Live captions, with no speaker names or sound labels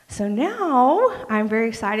So now I'm very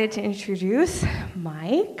excited to introduce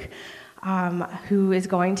Mike, who is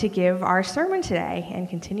going to give our sermon today and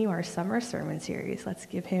continue our summer sermon series. Let's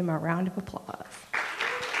give him a round of applause.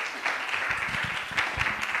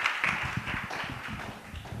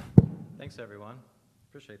 Thanks, everyone.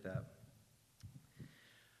 Appreciate that.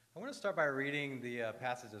 I want to start by reading the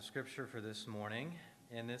passage of Scripture for this morning,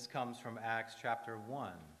 and this comes from Acts chapter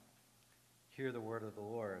 1. Hear the word of the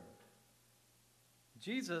Lord.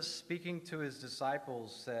 Jesus, speaking to his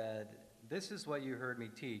disciples, said, "This is what you heard me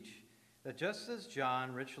teach, that just as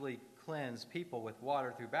John ritually cleansed people with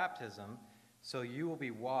water through baptism, so you will be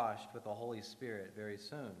washed with the Holy Spirit very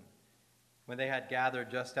soon." When they had gathered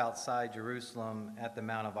just outside Jerusalem at the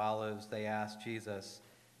Mount of Olives, they asked Jesus,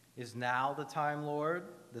 "Is now the time, Lord,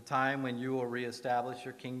 the time when you will reestablish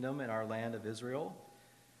your kingdom in our land of Israel?"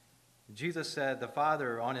 Jesus said, "The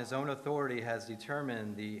Father, on his own authority, has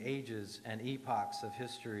determined the ages and epochs of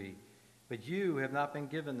history, but you have not been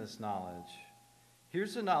given this knowledge.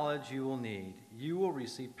 Here's the knowledge you will need. You will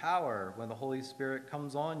receive power when the Holy Spirit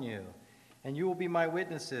comes on you, and you will be my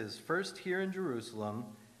witnesses, first here in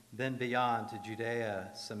Jerusalem, then beyond to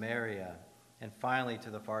Judea, Samaria, and finally to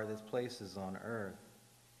the farthest places on earth."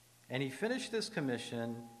 And he finished this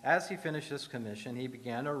commission. As he finished this commission, he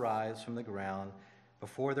began to rise from the ground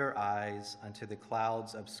before their eyes until the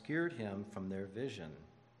clouds obscured him from their vision.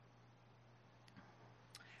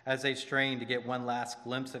 As they strained to get one last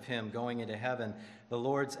glimpse of him going into heaven, the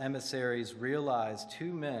Lord's emissaries realized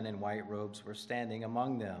two men in white robes were standing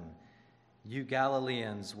among them. "You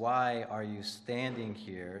Galileans, why are you standing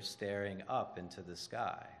here staring up into the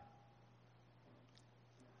sky?"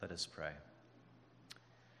 Let us pray.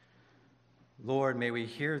 Lord, may we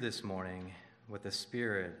hear this morning what the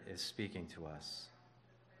Spirit is speaking to us.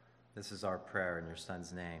 This is our prayer in your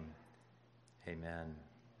Son's name. Amen.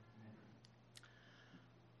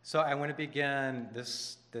 So I want to begin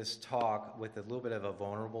this talk with a little bit of a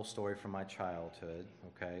vulnerable story from my childhood,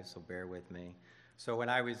 okay? So bear with me. So when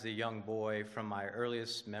I was a young boy, from my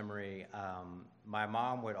earliest memory, my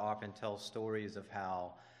mom would often tell stories of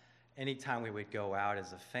how anytime we would go out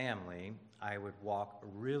as a family, I would walk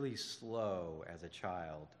really slow as a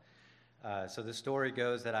child. So the story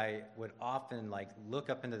goes that I would often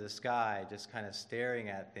look up into the sky, just kind of staring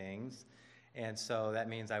at things. And so that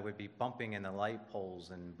means I would be bumping into light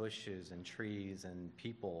poles and bushes and trees and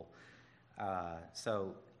people.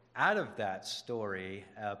 So out of that story,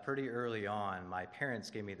 pretty early on, my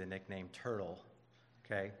parents gave me the nickname Turtle,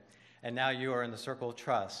 okay? And now you are in the circle of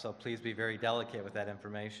trust, so please be very delicate with that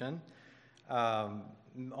information.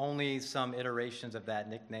 Only some iterations of that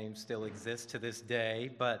nickname still exist to this day,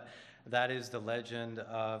 but that is the legend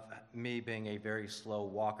of me being a very slow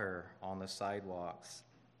walker on the sidewalks.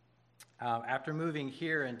 After moving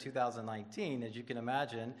here in 2019, as you can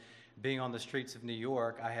imagine, being on the streets of New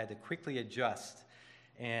York, I had to quickly adjust.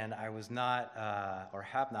 And I was not, or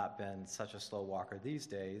have not been, such a slow walker these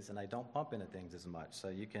days, and I don't bump into things as much, so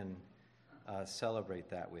you can celebrate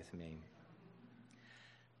that with me.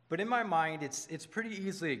 But in my mind, it's pretty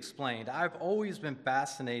easily explained. I've always been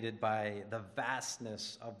fascinated by the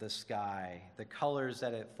vastness of the sky, the colors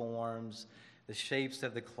that it forms, the shapes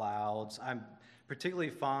of the clouds. I'm particularly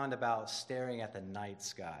fond about staring at the night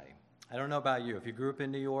sky. I don't know about you. If you grew up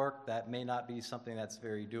in New York, that may not be something that's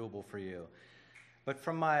very doable for you. But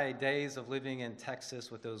from my days of living in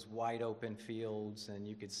Texas with those wide open fields and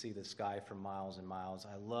you could see the sky for miles and miles,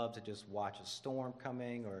 I love to just watch a storm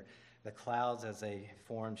coming or the clouds as they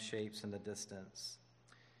form shapes in the distance.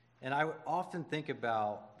 And I would often think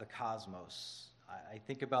about the cosmos. I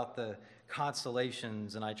think about the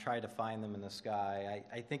constellations and I try to find them in the sky.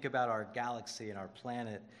 I think about our galaxy and our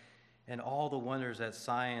planet and all the wonders that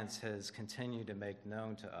science has continued to make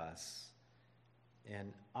known to us.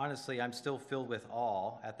 And honestly, I'm still filled with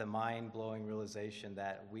awe at the mind-blowing realization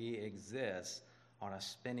that we exist on a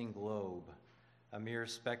spinning globe, a mere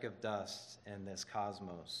speck of dust in this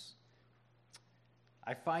cosmos.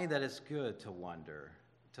 I find that it's good to wonder,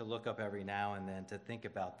 to look up every now and then, to think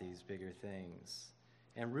about these bigger things,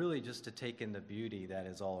 and really just to take in the beauty that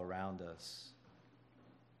is all around us.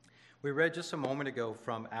 We read just a moment ago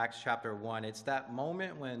from Acts chapter 1. It's that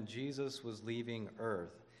moment when Jesus was leaving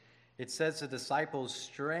earth. It says the disciples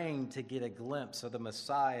strained to get a glimpse of the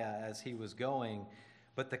Messiah as he was going,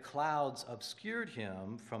 but the clouds obscured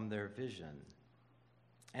him from their vision.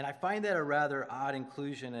 And I find that a rather odd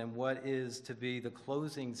inclusion in what is to be the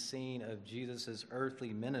closing scene of Jesus'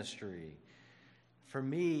 earthly ministry. For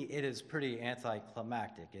me, it is pretty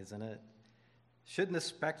anticlimactic, isn't it? Shouldn't the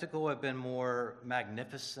spectacle have been more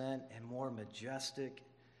magnificent and more majestic?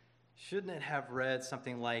 Shouldn't it have read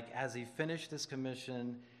something like, as he finished this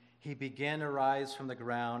commission, He began to rise from the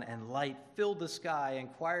ground, and light filled the sky,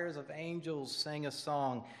 and choirs of angels sang a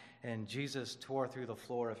song, and Jesus tore through the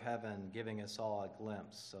floor of heaven, giving us all a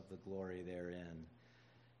glimpse of the glory therein.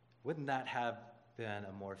 Wouldn't that have been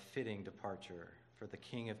a more fitting departure for the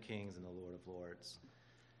King of Kings and the Lord of Lords?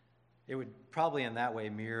 It would probably in that way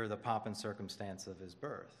mirror the pomp and circumstance of his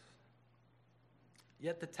birth.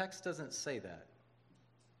 Yet the text doesn't say that.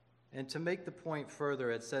 And to make the point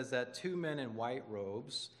further, it says that two men in white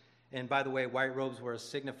robes, and by the way, white robes were a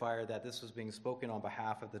signifier that this was being spoken on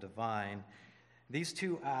behalf of the divine. These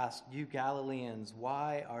two asked, "You Galileans,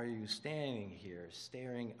 why are you standing here,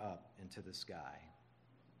 staring up into the sky?"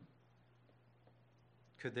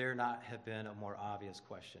 Could there not have been a more obvious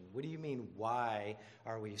question? What do you mean, why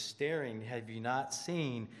are we staring? Have you not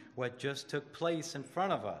seen what just took place in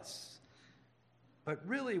front of us? But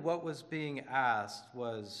really what was being asked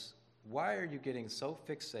was, why are you getting so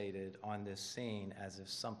fixated on this scene as if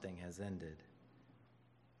something has ended?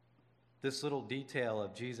 This little detail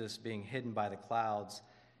of Jesus being hidden by the clouds,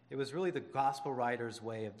 it was really the gospel writer's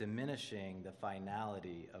way of diminishing the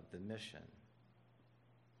finality of the mission.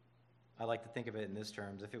 I like to think of it in this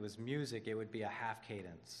terms. If it was music, it would be a half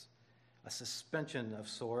cadence, a suspension of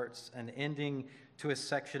sorts, an ending to a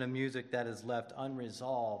section of music that is left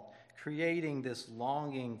unresolved, creating this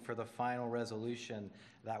longing for the final resolution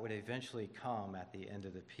that would eventually come at the end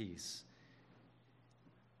of the piece.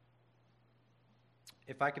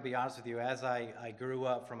 If I could be honest with you, as I grew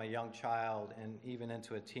up from a young child and even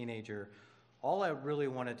into a teenager, all I really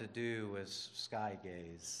wanted to do was sky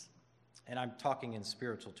gaze. And I'm talking in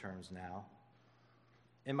spiritual terms now.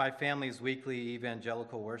 In my family's weekly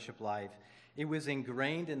evangelical worship life, it was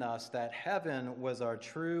ingrained in us that heaven was our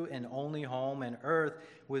true and only home, and earth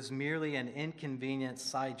was merely an inconvenient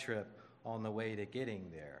side trip on the way to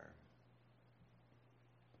getting there.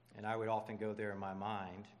 And I would often go there in my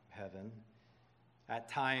mind, heaven. At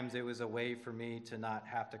times, it was a way for me to not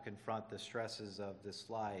have to confront the stresses of this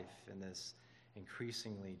life in this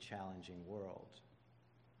increasingly challenging world.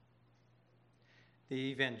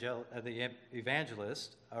 The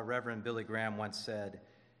evangelist, Reverend Billy Graham, once said,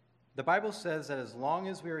 "The Bible says that as long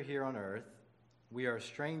as we are here on earth, we are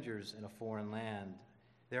strangers in a foreign land.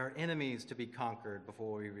 There are enemies to be conquered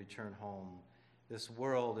before we return home. This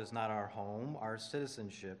world is not our home. Our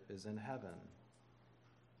citizenship is in heaven."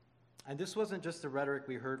 And this wasn't just the rhetoric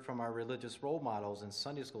we heard from our religious role models and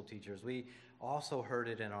Sunday school teachers. We also heard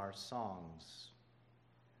it in our songs.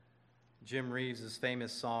 Jim Reeves'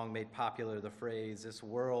 famous song made popular the phrase, "This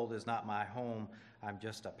world is not my home, I'm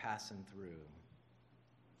just a passing through."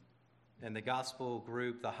 And the gospel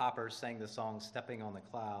group, the Hoppers, sang the song, "Stepping on the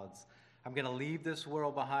Clouds." I'm going to leave this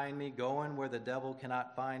world behind me, going where the devil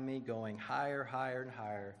cannot find me, going higher, higher, and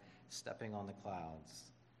higher, stepping on the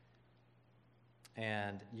clouds.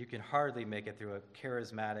 And you can hardly make it through a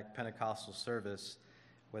charismatic Pentecostal service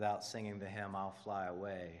without singing the hymn, "I'll Fly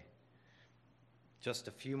Away." Just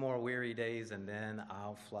a few more weary days and then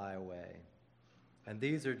I'll fly away. And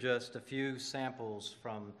these are just a few samples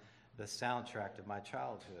from the soundtrack of my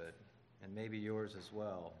childhood, and maybe yours as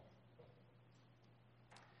well.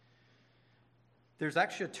 There's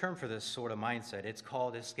actually a term for this sort of mindset. It's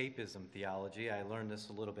called escapism theology. I learned this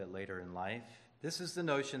a little bit later in life. This is the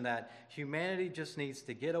notion that humanity just needs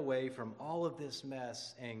to get away from all of this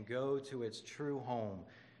mess and go to its true home,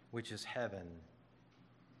 which is heaven.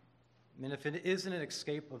 And if it isn't an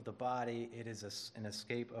escape of the body, it is an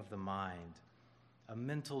escape of the mind, a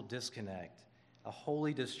mental disconnect, a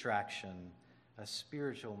holy distraction, a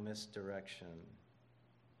spiritual misdirection.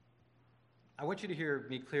 I want you to hear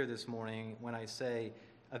me clear this morning when I say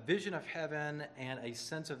a vision of heaven and a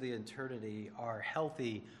sense of the eternity are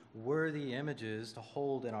healthy, worthy images to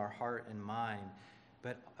hold in our heart and mind,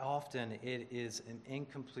 but often it is an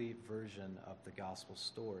incomplete version of the gospel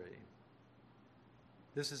story.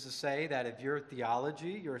 This is to say that if your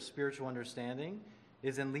theology, your spiritual understanding,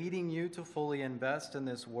 isn't leading you to fully invest in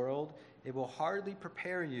this world, it will hardly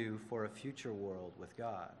prepare you for a future world with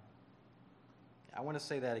God. I want to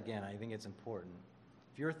say that again. I think it's important.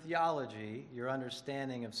 If your theology, your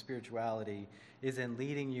understanding of spirituality, isn't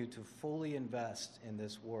leading you to fully invest in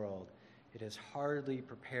this world, it is hardly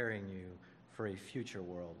preparing you for a future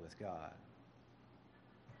world with God.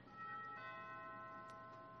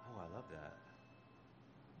 Oh, I love that.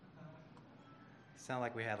 Sound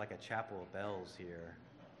like we had like a chapel of bells here.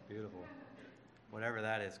 Beautiful. Whatever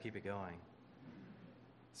that is, keep it going.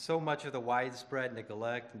 So much of the widespread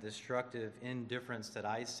neglect and destructive indifference that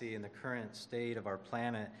I see in the current state of our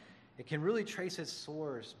planet, it can really trace its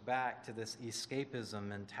source back to this escapism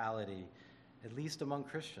mentality, at least among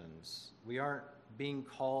Christians. We aren't being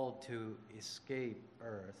called to escape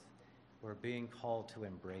earth. We're being called to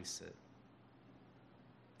embrace it.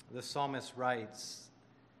 The psalmist writes,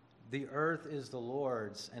 "The earth is the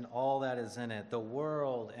Lord's and all that is in it, the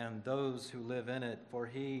world and those who live in it, for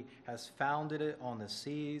he has founded it on the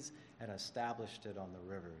seas and established it on the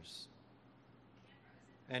rivers."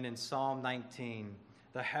 And in Psalm 19,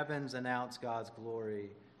 "The heavens announce God's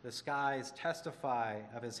glory. The skies testify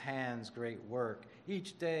of his hand's great work.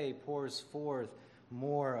 Each day pours forth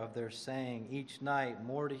more of their saying. Each night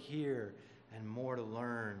more to hear and more to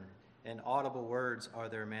learn. And audible words are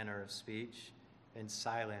their manner of speech, and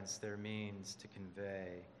silence their means to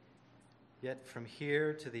convey. Yet from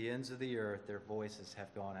here to the ends of the earth their voices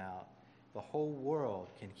have gone out. The whole world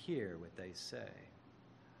can hear what they say."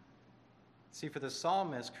 See, for the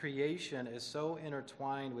psalmist, creation is so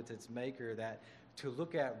intertwined with its maker that to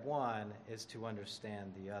look at one is to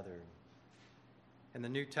understand the other. In the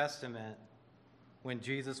New Testament, when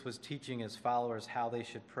Jesus was teaching his followers how they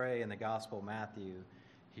should pray in the Gospel of Matthew,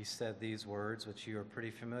 he said these words, which you are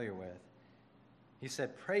pretty familiar with. He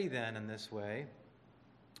said, "Pray then in this way,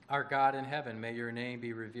 our God in heaven, may your name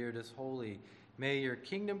be revered as holy. May your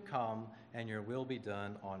kingdom come and your will be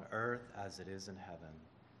done on earth as it is in heaven."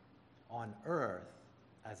 On earth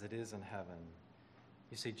as it is in heaven.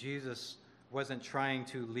 You see, Jesus wasn't trying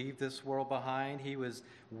to leave this world behind. He was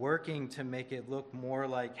working to make it look more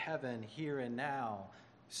like heaven here and now,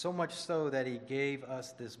 so much so that he gave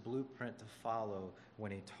us this blueprint to follow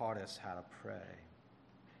when he taught us how to pray.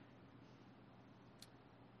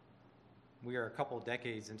 We are a couple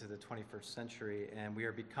decades into the 21st century, and we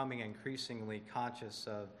are becoming increasingly conscious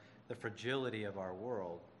of the fragility of our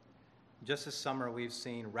world. Just this summer, we've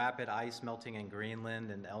seen rapid ice melting in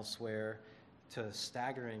Greenland and elsewhere to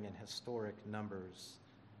staggering and historic numbers.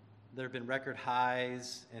 There have been record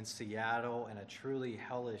highs in Seattle and a truly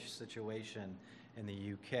hellish situation in the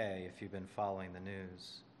UK, if you've been following the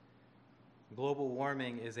news. Global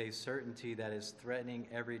warming is a certainty that is threatening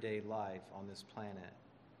everyday life on this planet.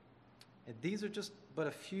 And these are just but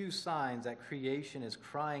a few signs that creation is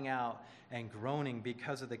crying out and groaning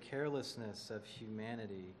because of the carelessness of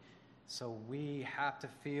humanity. So we have to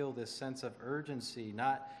feel this sense of urgency,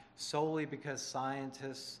 not solely because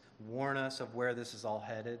scientists warn us of where this is all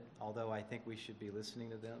headed, although I think we should be listening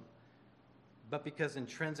to them, but because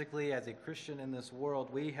intrinsically, as a Christian in this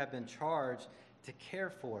world, we have been charged to care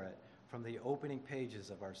for it from the opening pages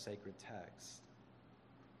of our sacred text.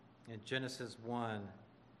 In Genesis 1,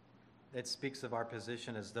 it speaks of our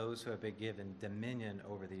position as those who have been given dominion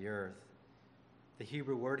over the earth. The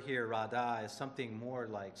Hebrew word here, radah, is something more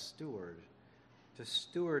like steward, to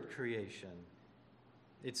steward creation.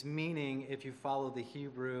 Its meaning, if you follow the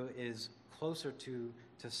Hebrew, is closer to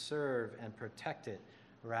serve and protect it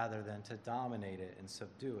rather than to dominate it and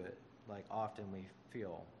subdue it, like often we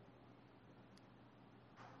feel.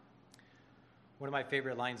 One of my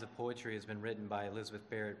favorite lines of poetry has been written by Elizabeth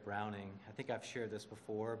Barrett Browning. I think I've shared this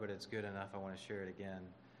before, but it's good enough. I want to share it again.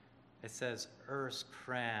 It says, "Earth's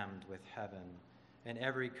crammed with heaven, and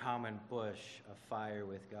every common bush afire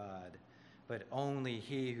with God. But only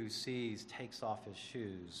he who sees takes off his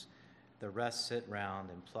shoes. The rest sit round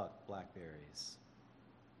and pluck blackberries."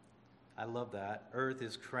 I love that. Earth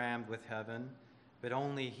is crammed with heaven, but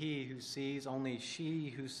only he who sees, only she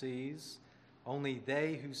who sees, only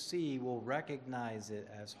they who see will recognize it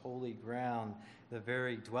as holy ground, the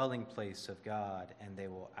very dwelling place of God, and they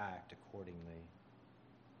will act accordingly.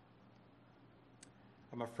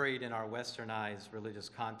 I'm afraid in our westernized religious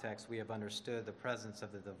context, we have understood the presence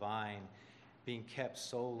of the divine being kept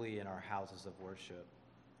solely in our houses of worship,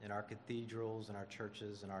 in our cathedrals, in our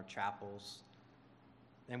churches, in our chapels.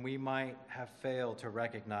 And we might have failed to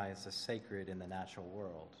recognize the sacred in the natural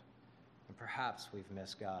world. And perhaps we've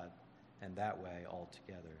missed God in that way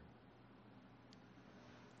altogether.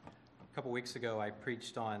 A couple weeks ago, I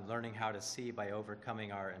preached on learning how to see by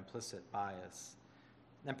overcoming our implicit bias.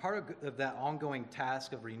 And part of that ongoing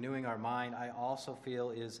task of renewing our mind, I also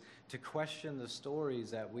feel, is to question the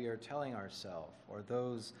stories that we are telling ourselves, or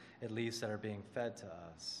those at least that are being fed to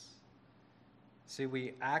us. See,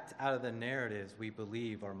 we act out of the narratives we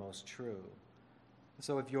believe are most true.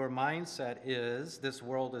 So if your mindset is, "This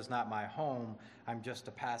world is not my home, I'm just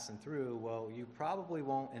a passing through," well, you probably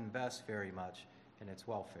won't invest very much in its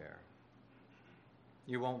welfare.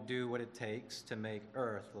 You won't do what it takes to make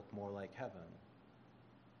earth look more like heaven.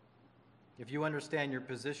 If you understand your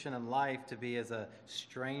position in life to be as a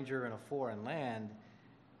stranger in a foreign land,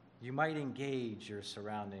 you might engage your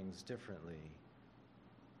surroundings differently.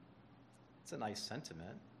 It's a nice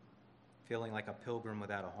sentiment, feeling like a pilgrim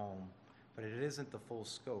without a home, but it isn't the full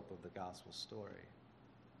scope of the gospel story.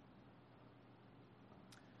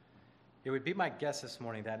 It would be my guess this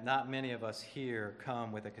morning that not many of us here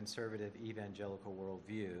come with a conservative evangelical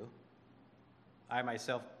worldview. I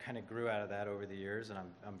myself kind of grew out of that over the years, and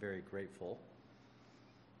I'm very grateful.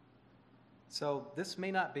 So this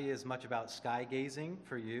may not be as much about sky gazing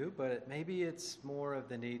for you, but maybe it's more of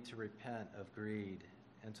the need to repent of greed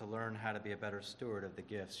and to learn how to be a better steward of the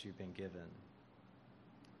gifts you've been given.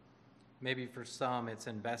 Maybe for some, it's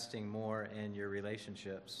investing more in your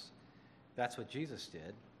relationships. That's what Jesus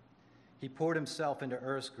did. He poured himself into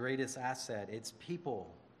earth's greatest asset, its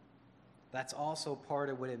people. That's also part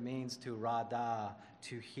of what it means to radah,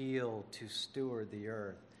 to heal, to steward the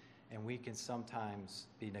earth. And we can sometimes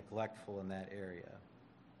be neglectful in that area.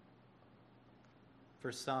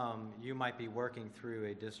 For some, you might be working through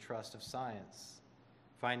a distrust of science,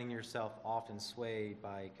 finding yourself often swayed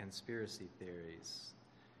by conspiracy theories.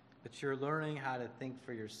 But you're learning how to think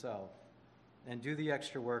for yourself and do the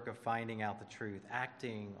extra work of finding out the truth,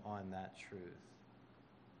 acting on that truth.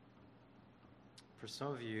 For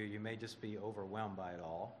some of you, you may just be overwhelmed by it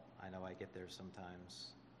all. I know I get there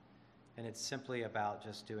sometimes. And it's simply about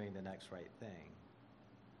just doing the next right thing.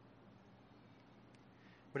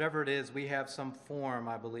 Whatever it is, we have some form,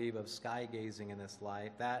 I believe, of sky gazing in this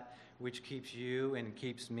life, that which keeps you and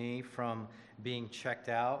keeps me from being checked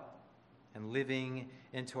out and living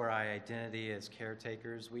into our identity as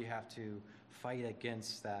caretakers. We have to fight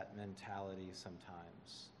against that mentality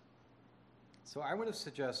sometimes. So I want to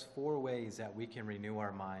suggest 4 ways that we can renew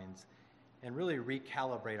our minds and really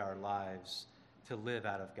recalibrate our lives to live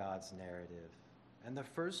out of God's narrative. And the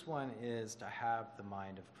first one is to have the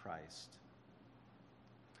mind of Christ.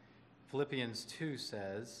 Philippians 2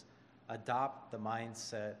 says, adopt the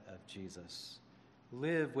mindset of Jesus.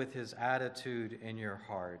 Live with his attitude in your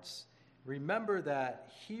hearts. Remember that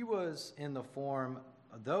though he was in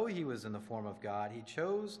the form of God, he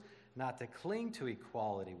chose not to cling to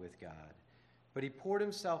equality with God, but he poured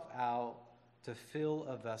himself out to fill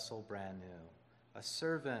a vessel brand new, a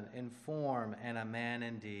servant in form and a man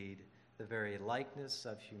indeed, the very likeness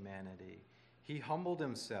of humanity. He humbled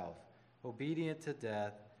himself, obedient to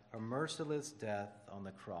death, a merciless death on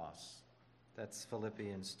the cross. That's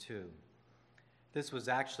Philippians 2. This was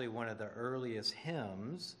actually one of the earliest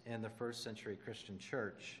hymns in the first century Christian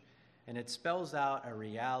church, and it spells out a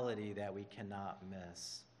reality that we cannot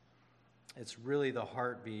miss. It's really the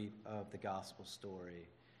heartbeat of the gospel story.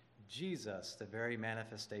 Jesus, the very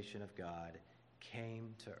manifestation of God,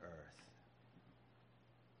 came to earth.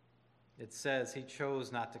 It says he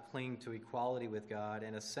chose not to cling to equality with God.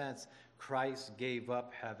 In a sense, Christ gave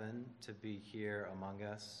up heaven to be here among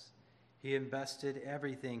us. He invested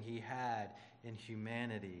everything he had in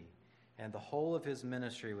humanity, and the whole of his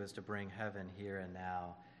ministry was to bring heaven here and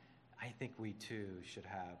now. I think we too should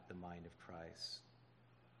have the mind of Christ.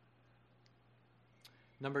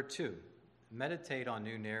 Number 2, meditate on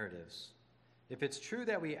new narratives. If it's true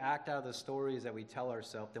that we act out of the stories that we tell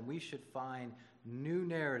ourselves, then we should find new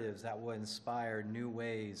narratives that will inspire new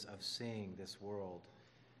ways of seeing this world.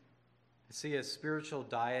 See, a spiritual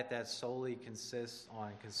diet that solely consists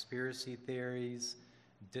on conspiracy theories,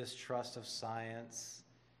 distrust of science,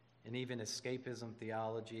 and even escapism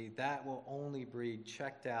theology, that will only breed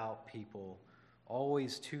checked out people,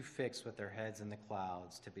 always too fixed with their heads in the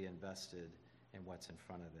clouds to be invested in what's in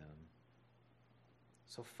front of them.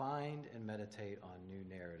 So find and meditate on new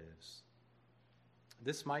narratives.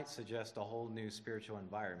 This might suggest a whole new spiritual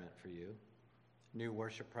environment for you, new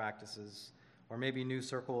worship practices, or maybe a new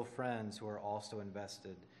circle of friends who are also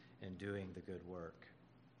invested in doing the good work.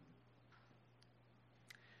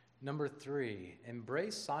 Number 3,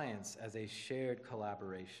 embrace science as a shared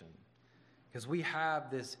collaboration. Because we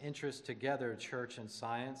have this interest together, church and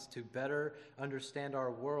science, to better understand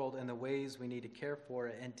our world and the ways we need to care for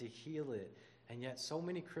it and to heal it. And yet so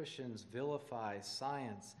many Christians vilify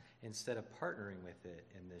science instead of partnering with it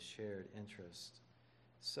in this shared interest.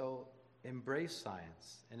 So embrace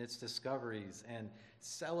science and its discoveries and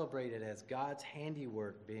celebrate it as God's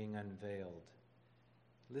handiwork being unveiled.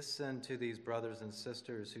 Listen to these brothers and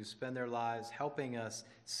sisters who spend their lives helping us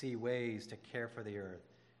see ways to care for the earth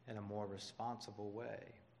in a more responsible way.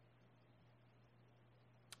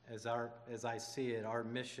 As I see it, our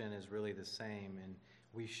mission is really the same, and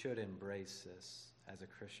we should embrace this as a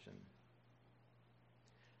Christian.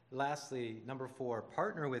 Lastly, number 4,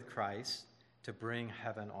 partner with Christ to bring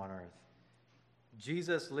heaven on earth.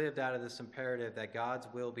 Jesus lived out of this imperative that God's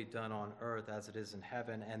will be done on earth as it is in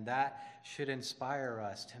heaven, and that should inspire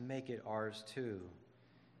us to make it ours too.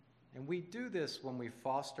 And we do this when we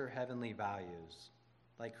foster heavenly values,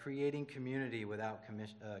 like creating community without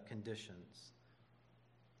conditions.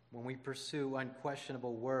 When we pursue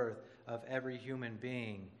unquestionable worth of every human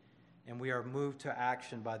being and we are moved to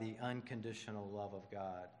action by the unconditional love of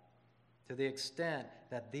God. To the extent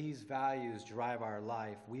that these values drive our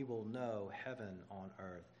life, we will know heaven on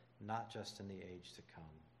earth, not just in the age to come.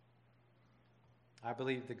 I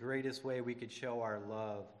believe the greatest way we could show our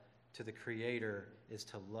love to the Creator is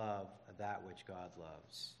to love that which God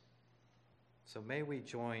loves. So may we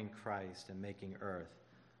join Christ in making earth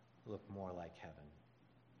look more like heaven.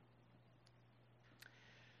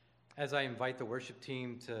 As I invite the worship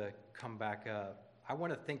team to come back up, I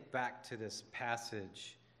want to think back to this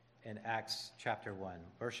passage in Acts chapter 1.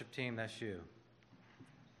 Worship team, that's you.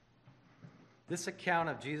 This account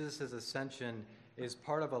of Jesus' ascension is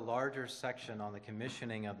part of a larger section on the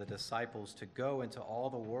commissioning of the disciples to go into all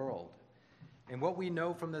the world. And what we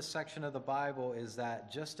know from this section of the Bible is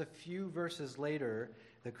that just a few verses later,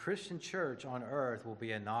 the Christian church on earth will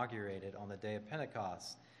be inaugurated on the day of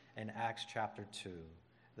Pentecost in Acts chapter 2,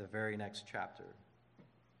 the very next chapter.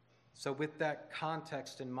 So with that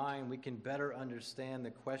context in mind, we can better understand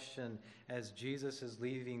the question as Jesus is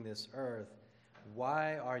leaving this earth: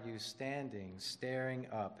 why are you standing, staring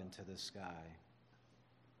up into the sky?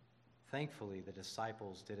 Thankfully, the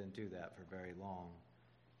disciples didn't do that for very long.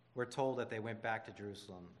 We're told that they went back to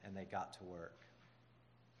Jerusalem and they got to work.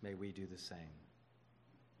 May we do the same.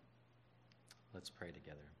 Let's pray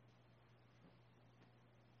together.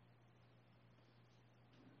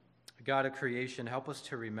 God of creation, help us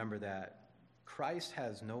to remember that Christ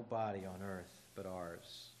has no body on earth but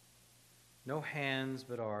ours. No hands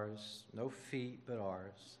but ours. No feet but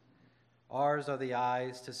ours. Ours are the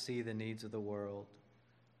eyes to see the needs of the world.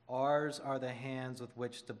 Ours are the hands with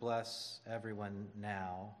which to bless everyone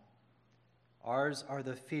now. Ours are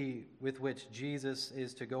the feet with which Jesus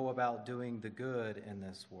is to go about doing the good in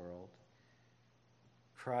this world.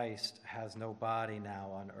 Christ has no body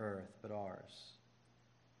now on earth but ours.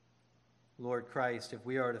 Lord Christ, if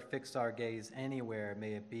we are to fix our gaze anywhere,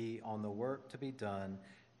 may it be on the work to be done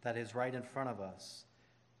that is right in front of us.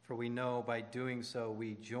 For we know by doing so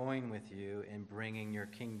we join with you in bringing your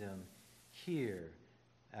kingdom here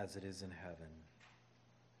as it is in heaven.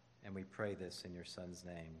 And we pray this in your Son's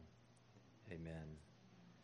name. Amen.